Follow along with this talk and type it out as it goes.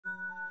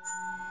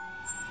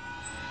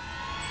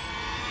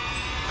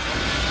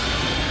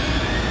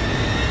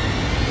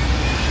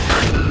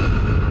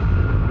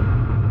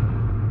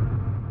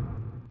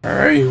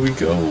Alright, here we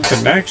go.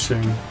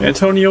 Connection.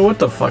 Antonio, what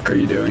the fuck are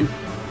you doing?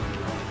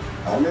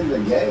 I'm in the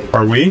game.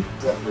 Are we?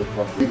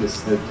 We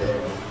just stood there,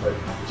 but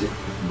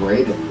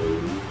Brayden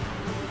moved.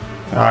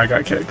 Oh, I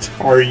got kicked.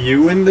 Are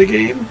you in the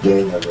game?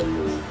 Game never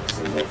moved.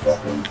 Single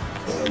fucking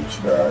damn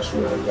bro, I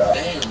swear to God.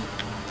 Damn.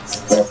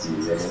 Fuck you,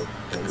 nigga.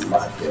 It was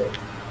my kill.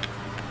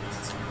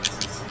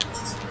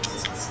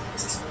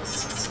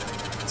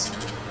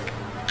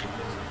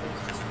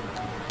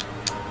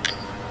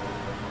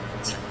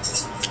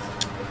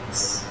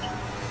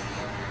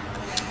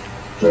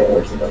 Can't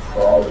wait till the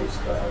crawlers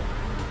come.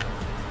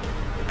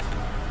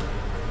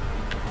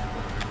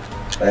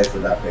 Thanks for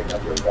not picking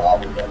up your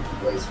goblin gun,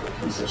 you wasteful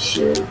piece of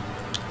shit.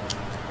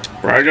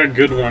 Bro, I got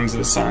good ones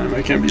this time.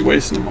 I can't be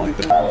wasting them like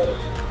that. Up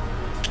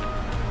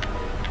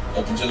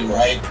and to the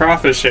right.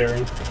 Profit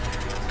sharing.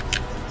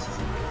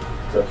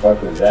 The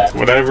fuck is that?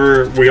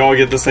 Whatever, we all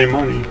get the same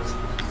money.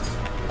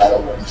 I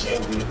don't want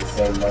James to get the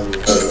same money.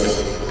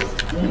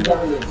 You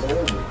gotta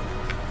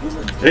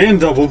observe it. And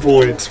double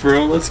points,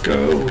 bro. Let's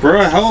go.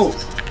 Bro, help.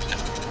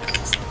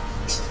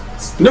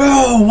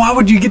 No, why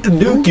would you get the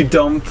nuke, you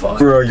dumb fuck?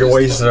 Bro, you're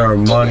wasting our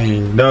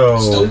money.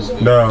 No,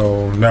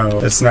 no, no.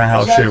 That's not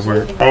how shit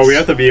works. Oh, we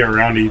have to be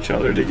around each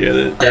other to get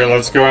it. Here,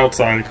 let's go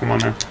outside. Come on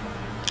now.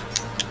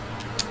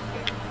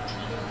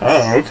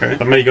 Oh, okay.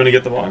 Somebody gonna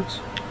get the box?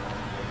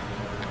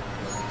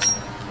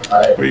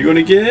 What are you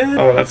gonna get?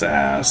 Oh, that's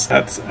ass.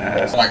 That's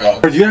ass. Oh my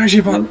god. Bro, you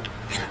actually bought...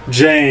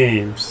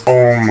 James.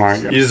 Oh my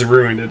god. You just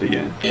ruined it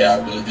again. Yeah, I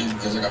really did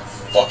because I got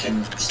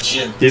fucking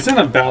shit. He's in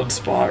a bad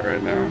spot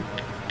right now.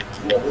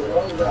 Yeah,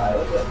 let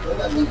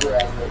that leader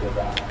ass nigga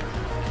die.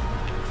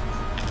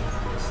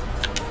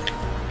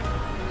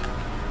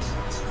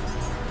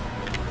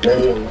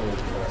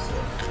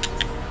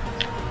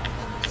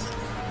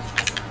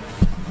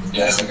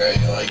 Yeah, it's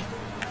like,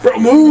 Bro,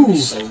 move!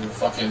 he's so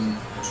fucking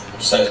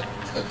upset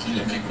that he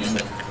didn't make me in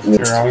it.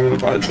 Here, I'm gonna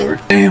buy the door.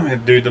 Damn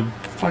it, dude, the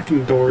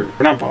fucking door.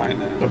 We're not buying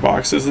that. The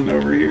box isn't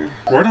over here.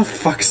 Where the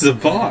fuck's the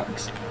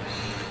box?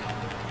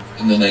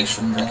 In the next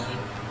room, probably.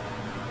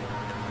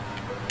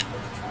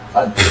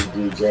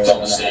 It's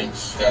on the stage.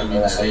 Gotta be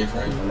on the stage,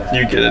 right?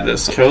 You get it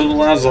this time. Kill the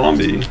last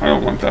zombie. I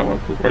don't want that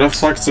weapon. Where the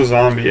fuck's the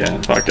zombie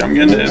at? Fuck, I'm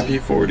getting the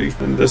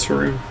MP40 in this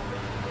room.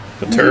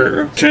 The turret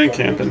room. Chain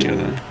camp in the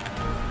other.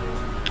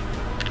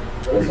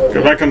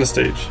 Go back on the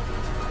stage.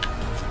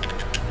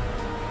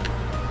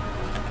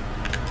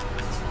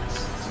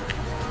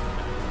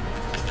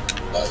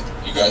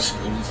 You guys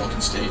can go to the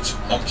fucking stage.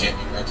 I'm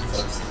camping right to the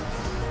fuck.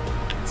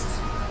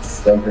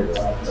 Don't pick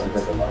them up. Don't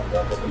pick them up.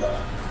 Don't pick them up.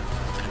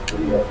 Where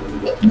you go?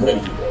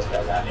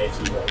 Not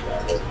actually go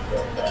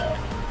down.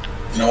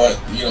 You know what?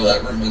 You know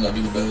that room may not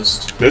be the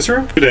best. This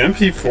room? Dude, the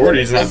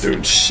MP40's not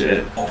doing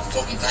shit. Oh,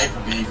 fucking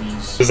diaper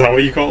babies. Is that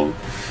what you call them?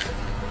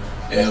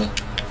 Yeah.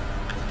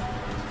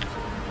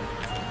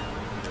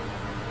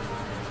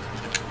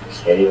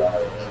 KR.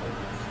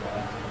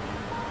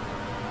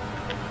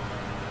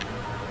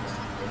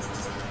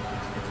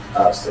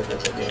 I'll stick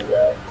with the game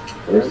guy.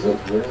 Where's the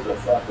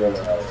fucking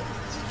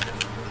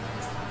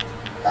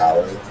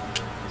Howard?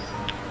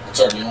 It's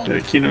already on. Yeah,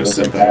 Kino's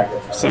simple.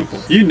 Simple.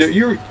 You know,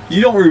 you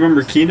don't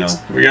remember Kino?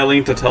 We got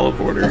linked to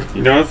teleporter.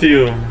 You know, if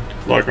you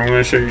look, I'm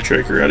gonna show you a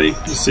trick. You ready?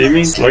 You see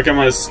me? Look at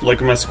my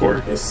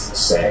score. It's the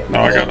same.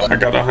 No, I got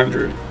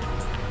 100.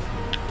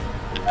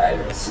 I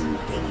didn't see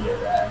any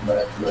of that,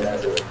 but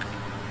whatever.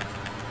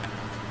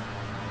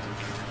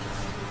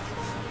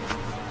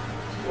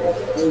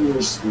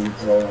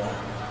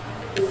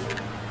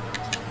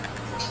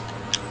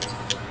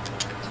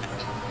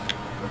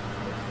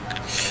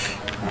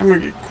 I'm gonna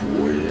get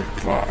quick.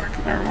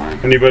 Fuck, never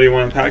mind. Anybody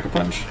want to pack a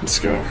punch? Let's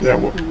go. Yeah,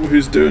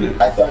 who's doing it?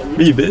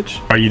 Me, bitch.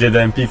 Oh, you did the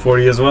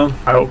MP40 as well?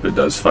 I hope it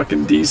does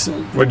fucking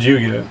decent. What'd you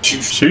get?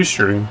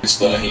 Shoestring. It's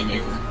the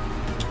haymaker.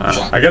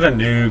 I got a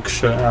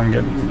nuke. I'm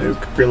getting a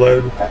nuke.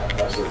 Reload.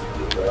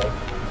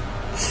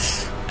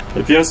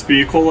 If you have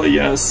speed cola,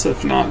 yes.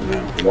 If not,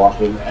 no.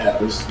 Walking at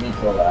the speed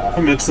cola.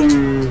 I'm in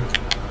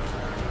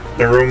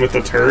the room with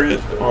the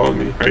turret. Follow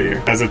me. Right here.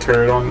 Has a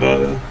turret on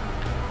the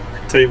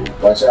table.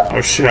 Watch out.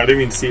 Oh shit, I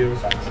didn't even see you.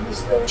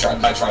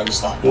 I tried to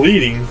stop.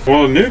 Bleeding.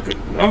 Well, a nuke.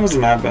 That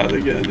wasn't that bad to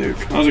get a nuke.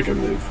 That was a good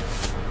move.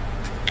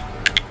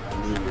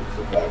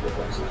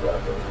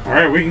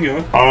 Alright, we can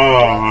go. Oh,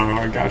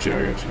 I got you,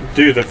 I got you.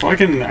 Dude, the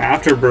fucking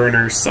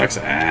afterburner sucks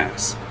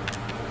ass.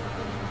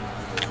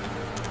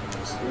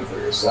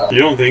 You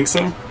don't think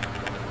so?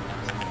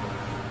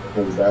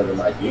 It's better than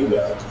my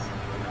ego.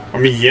 I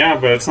mean, yeah,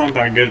 but it's not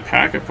that good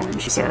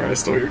pack-a-punch. Sorry, I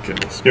stole your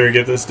kills. Here,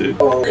 get this dude.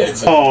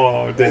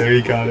 Oh, there,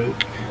 he got it.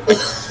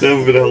 That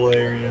would've been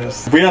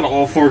hilarious. If we had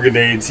all 4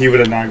 grenades, he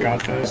would've not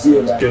got that.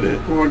 Get it.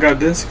 Oh, I got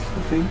this, I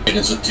think. It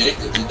is a dick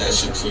that did that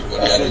shit to you, but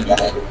I didn't do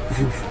that.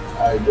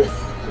 I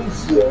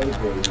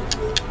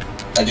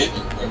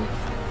didn't.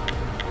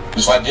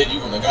 Because if I did, you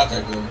wouldn't have got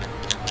that gun.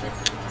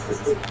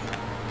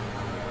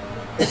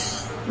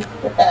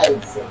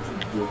 That's such a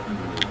dick move.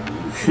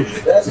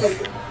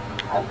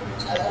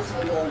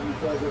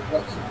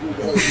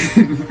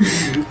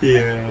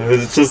 Yeah,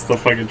 it's just the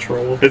fucking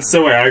troll. It's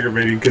so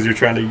aggravating because you're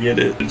trying to get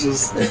it. It's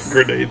just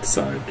grenade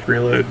side.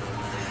 Reload.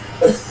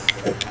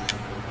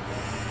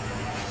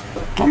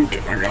 Oh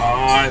my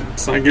god.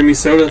 It's not giving me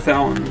soda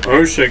fountain.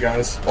 Oh shit,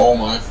 guys. Oh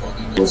my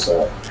fucking god. What's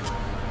up?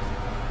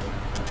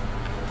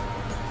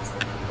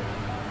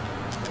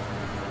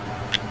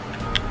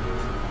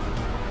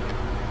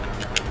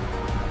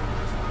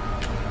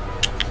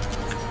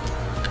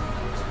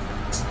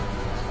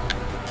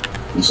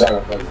 You shot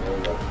a fucking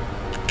window.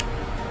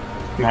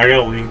 No, I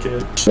gotta link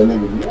it. So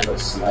nigga, you have a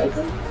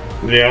sniper?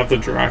 Yeah, I have the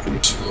Draken.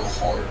 It's real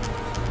hard.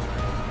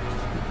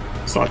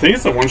 So I think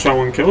it's a one-shot,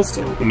 one-kill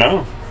still.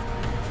 No.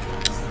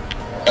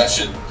 That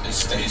shit, it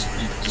stays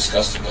pretty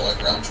disgusting to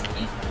like round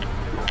 20.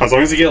 As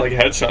long as you get like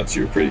headshots,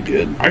 you're pretty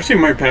good. I actually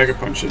might pack a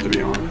punch it, to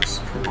be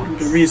honest. Come on,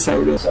 give me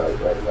soda. Sorry,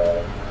 right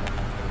now.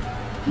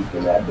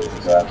 Keeping that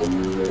business out the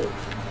music.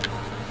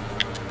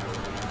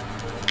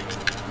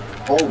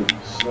 Holy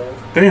shit.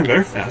 Damn,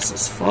 they're fast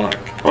as fuck.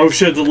 Oh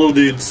shit, the little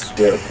dudes.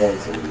 They're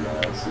fencing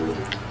now, see.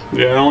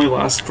 Yeah, it only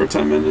lasts for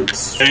 10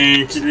 minutes.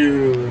 Thank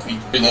you.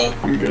 Reload.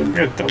 I'm good.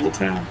 I got double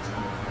tap.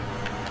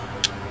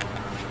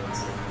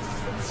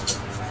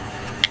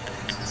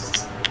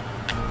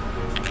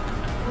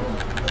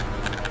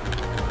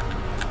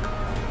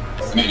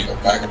 I need to go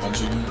back a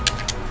bunch of them.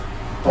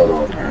 Hold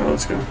on. Alright,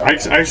 let's go.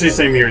 Actually,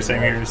 same here,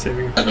 same here, same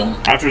here. I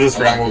don't. After this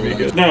I'm round, not we'll be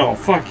good. good. No,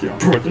 fuck you.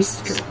 Bro,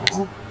 just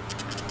go.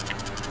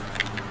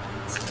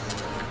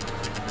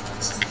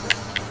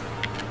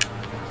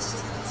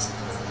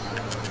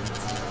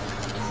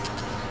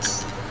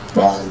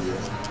 Behind you.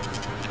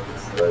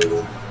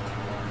 Right.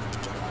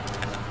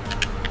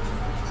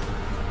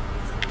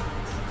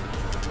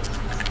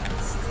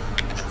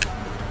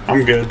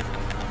 I'm good.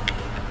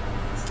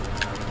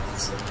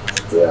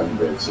 Yeah, I'm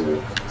good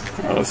too.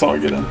 Alright, let's all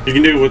get in. You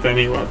can do it with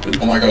any weapon.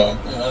 Oh my god.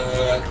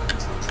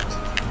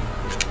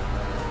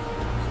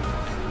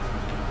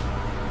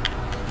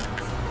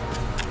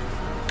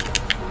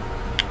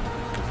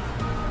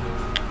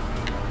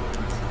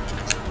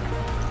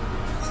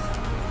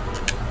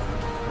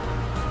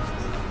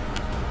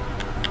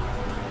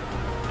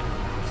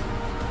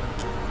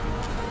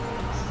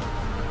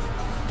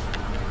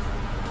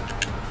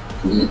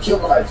 You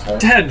killed my turn.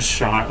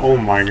 Headshot. Oh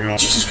my god.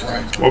 Jesus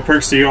Christ. What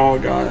perks do y'all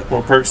got?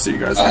 What perks do you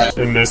guys have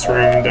in this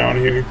room down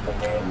here?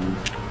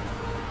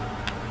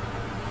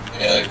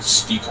 Yeah, like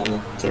speak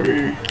hole. It's over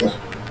here. Okay.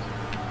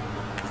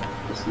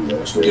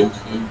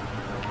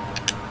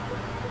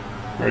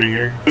 Right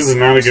here. This is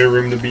not a good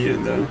room to be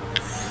in, though.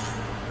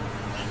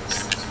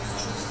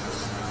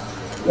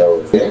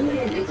 No, didn't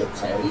you get the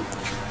 10?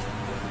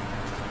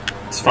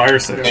 It's fire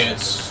sale. And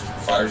it's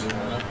fires in there.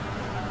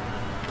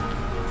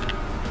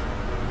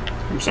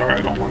 I'm sorry,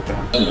 I don't want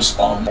that. And a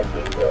spawn. I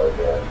didn't go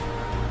again.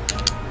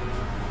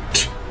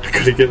 I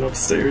gotta get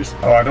upstairs.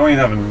 Oh, I don't even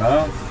have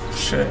enough?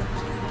 Shit.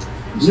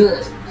 You're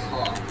a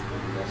cop.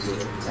 That's a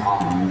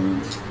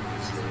dog.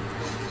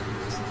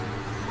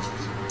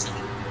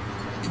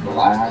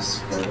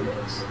 Blast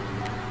furnace.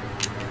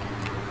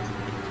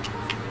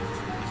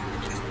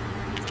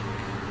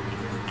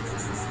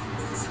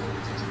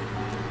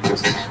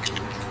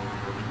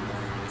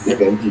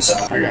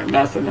 I got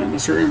nothing in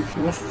this room.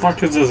 What the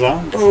fuck is this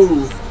on?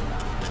 Oh!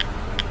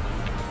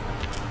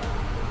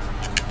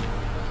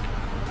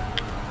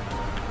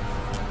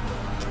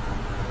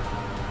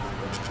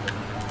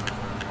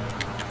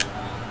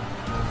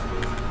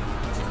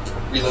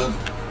 Reload.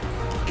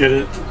 Get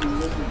it?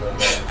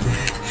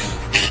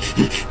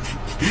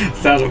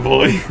 That a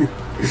boy.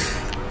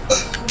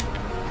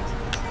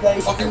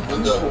 Fucking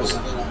window was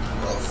a little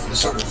rough. It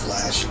started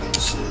flashing and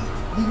shit.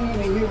 You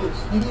didn't even hear this.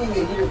 You didn't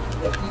even hear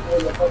the people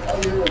in the fuck. All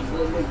you heard was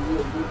one nigga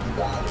real good. You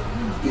got it.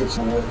 You get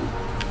some money.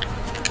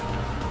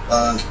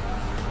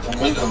 The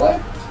window.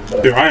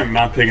 What? Dude, I am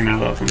not picking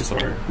that up, I'm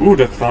sorry. Ooh,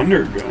 the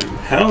thunder gun.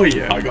 Hell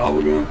yeah. I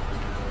gobble gun.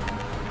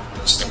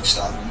 This thing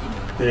stopped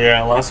me.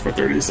 Yeah, it lasts for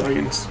 30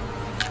 seconds.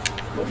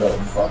 What the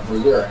fuck? Well,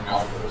 you're an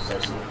outdoor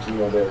section of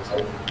Kino Der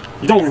Toten.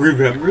 You don't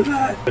remember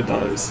that? It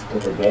does.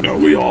 No,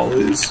 we all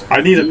lose.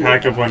 I need a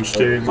pack a punch,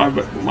 dude. My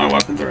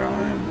weapons are out.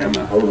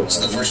 Ammo. It's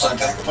the first time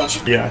pack a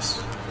punching.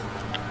 Yes.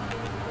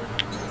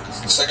 It's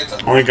the second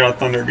time. Only got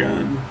thunder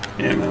gun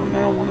ammo, and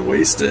I don't want to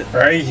waste it.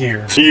 Right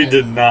here. You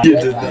did not. You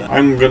did that.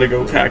 I'm gonna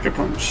go pack a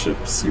punch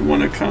ships. You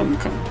wanna come?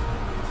 Come.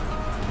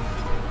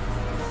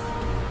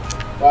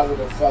 Why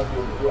the fuck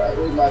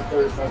where's my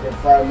first fucking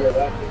primary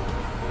weapon?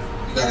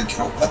 You gotta get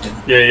a weapon.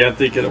 Yeah, you have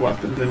to get a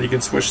weapon. Then you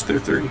can switch through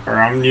 3. Or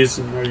I'm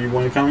using. Or you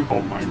wanna come?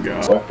 Oh my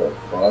god. What the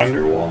fuck?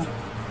 Underwall.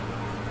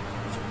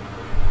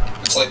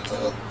 It's like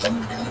the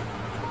thunder gun.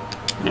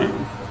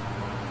 No.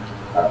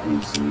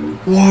 Obviously.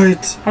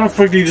 What? How the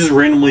fuck do you just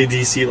randomly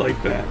DC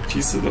like that?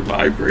 Piece of the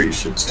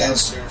vibration. It's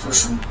downstairs.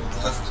 First from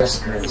left. That's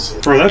crazy.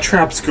 Bro, that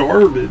trap's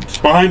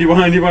garbage. Behind you,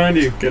 behind you, behind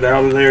you. Get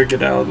out of there,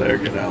 get out of there,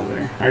 get out of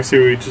there.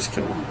 Actually, we just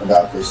kill him.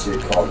 About this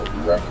shit called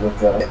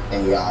replica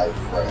AI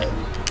friend.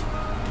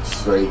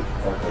 Straight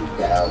fucking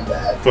down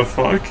that. The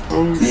fuck?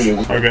 Oh,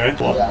 Yeah.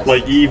 okay.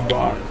 Like Eve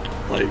bot.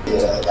 Like,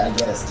 yeah, I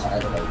guess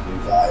kind of like new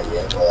guy,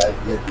 yeah, but like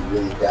you have to be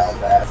really down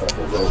bad for like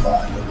a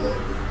robot, nigga.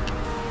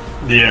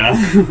 yeah.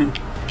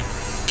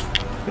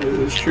 It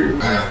is true.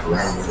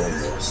 Ramen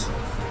it is.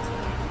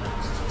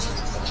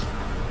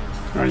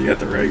 Oh, you got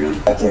the ray gun.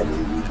 I can't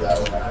believe you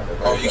got one either.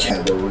 Oh, you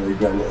can't. The ray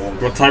gun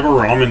and What type of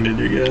ramen did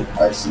you get?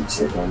 spicy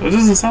chicken. That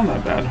doesn't sound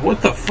that bad.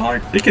 What the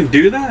fuck? They can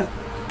do that?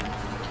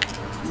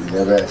 You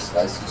never had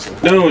spicy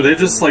chicken? No, they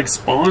just like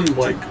spawned,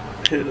 like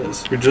hit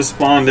us. We just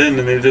spawned in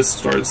and they just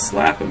started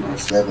slapping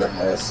us. Never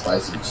had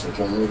spicy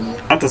chicken with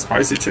you? Not the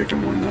spicy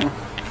chicken one though.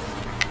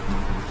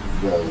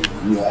 Yo,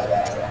 you had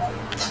that.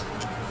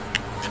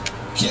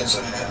 Can't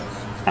say I have.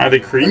 I had a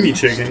creamy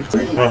chicken.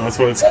 Oh, that's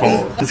what it's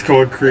called. It's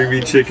called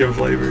creamy chicken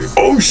flavor.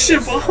 Oh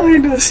shit,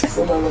 behind us!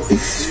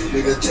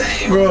 Nigga,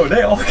 damn. Bro,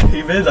 they all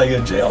came in like a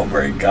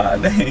jailbreak.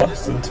 God dang.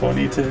 Less than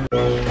 22.